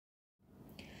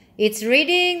It's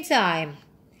reading time.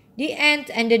 The Ant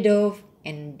and the Dove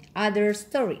and Other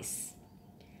Stories.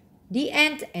 The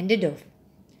Ant and the Dove.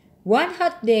 One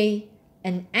hot day,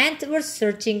 an ant was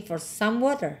searching for some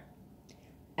water.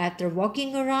 After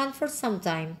walking around for some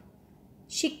time,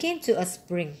 she came to a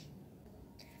spring.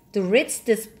 To reach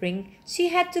the spring, she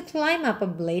had to climb up a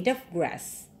blade of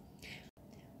grass.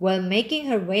 While making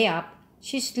her way up,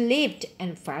 she slipped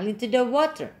and fell into the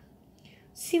water.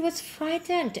 She was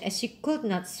frightened as she could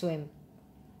not swim.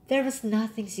 There was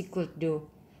nothing she could do.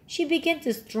 She began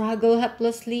to struggle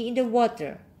helplessly in the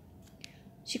water.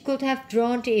 She could have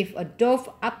drowned if a dove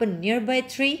up a nearby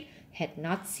tree had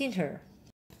not seen her.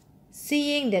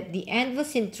 Seeing that the ant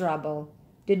was in trouble,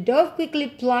 the dove quickly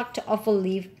plucked off a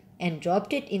leaf and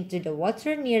dropped it into the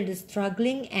water near the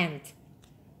struggling ant.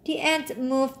 The ant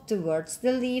moved towards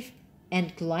the leaf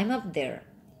and climbed up there.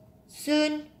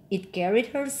 Soon, it carried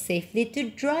her safely to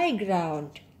dry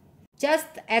ground.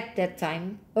 Just at that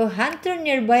time, a hunter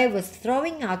nearby was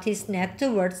throwing out his net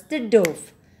towards the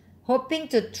dove, hoping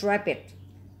to trap it.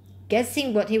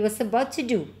 Guessing what he was about to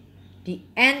do, the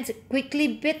ant quickly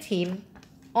bit him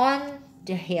on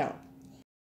the heel.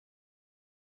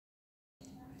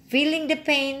 Feeling the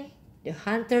pain, the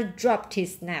hunter dropped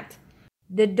his net.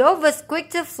 The dove was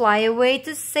quick to fly away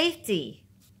to safety.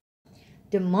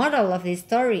 The moral of this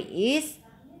story is,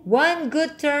 one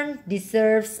good turn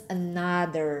deserves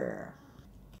another.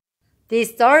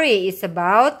 This story is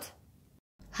about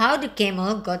how the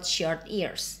camel got short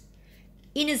ears.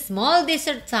 In a small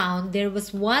desert town, there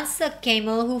was once a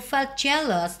camel who felt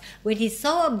jealous when he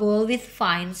saw a bull with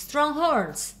fine, strong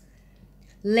horns.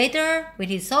 Later, when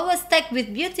he saw a stag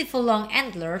with beautiful long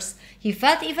antlers, he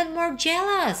felt even more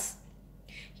jealous.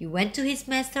 He went to his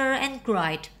master and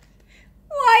cried,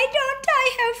 "Why don't I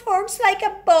have horns like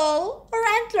a bull or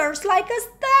antlers like a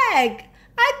stag?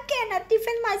 I cannot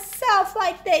defend myself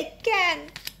like they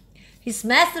can." His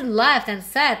master laughed and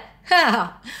said,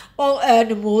 "Ha! All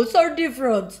animals are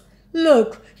different.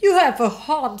 Look, you have a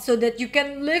hump so that you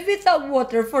can live without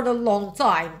water for a long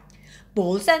time.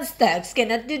 Bulls and stags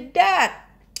cannot do that."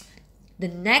 The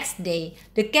next day,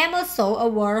 the camel saw a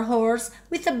war horse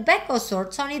with a bag of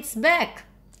swords on its back.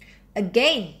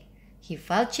 Again, he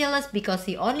felt jealous because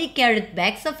he only carried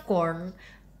bags of corn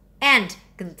and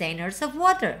containers of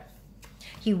water.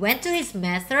 He went to his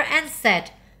master and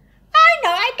said, "I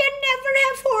know I can never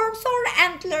have horns or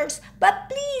antlers, but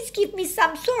please give me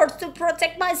some swords to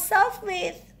protect myself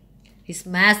with." His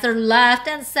master laughed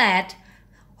and said,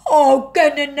 "How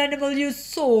can an animal use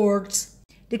swords?"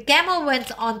 The camel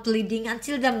went on pleading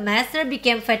until the master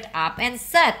became fed up and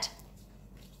said,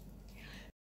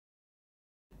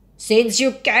 "Since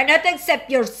you cannot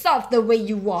accept yourself the way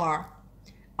you are,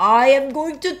 I am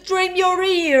going to trim your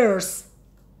ears."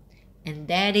 And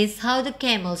that is how the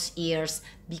camel's ears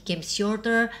became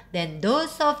shorter than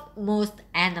those of most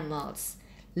animals,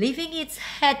 leaving its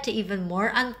head even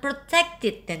more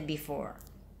unprotected than before.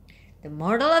 The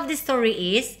moral of this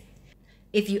story is,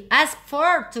 if you ask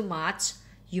for too much,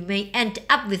 you may end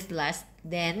up with less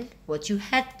than what you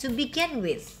had to begin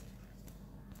with.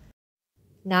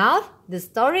 Now, the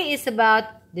story is about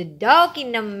the dog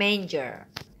in a manger.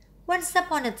 Once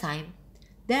upon a time,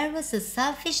 there was a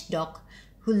selfish dog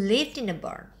who lived in a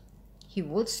barn. He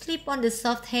would sleep on the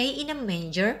soft hay in a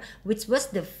manger, which was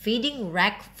the feeding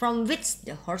rack from which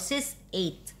the horses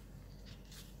ate.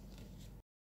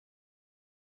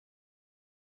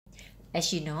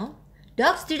 As you know,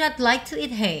 dogs do not like to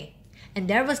eat hay, and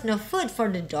there was no food for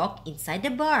the dog inside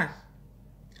the barn.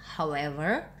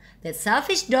 However, the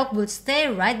selfish dog would stay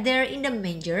right there in the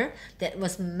manger that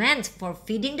was meant for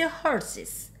feeding the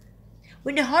horses.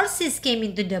 When the horses came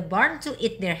into the barn to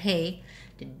eat their hay,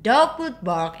 the dog would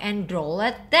bark and growl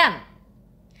at them.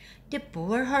 The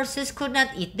poor horses could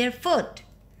not eat their food.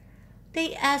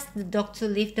 They asked the dog to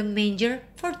leave the manger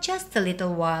for just a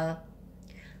little while,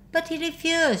 but he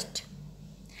refused.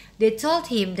 They told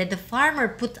him that the farmer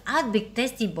put out big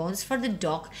tasty bones for the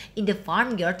dog in the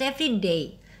farmyard every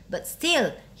day, but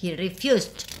still he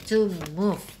refused to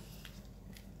move.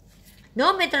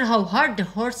 No matter how hard the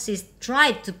horses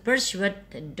tried to persuade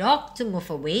the dog to move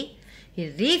away, he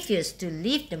refused to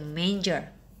leave the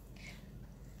manger.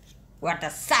 "What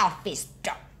a selfish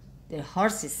dog," the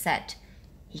horses said.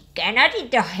 "He cannot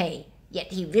eat the hay,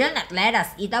 yet he will not let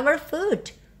us eat our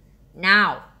food.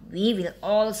 Now we will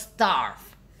all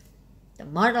starve." The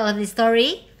moral of the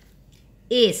story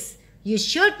is, you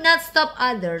should not stop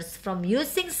others from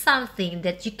using something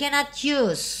that you cannot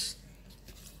use.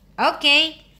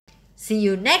 Okay, see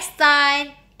you next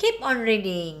time. Keep on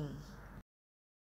reading.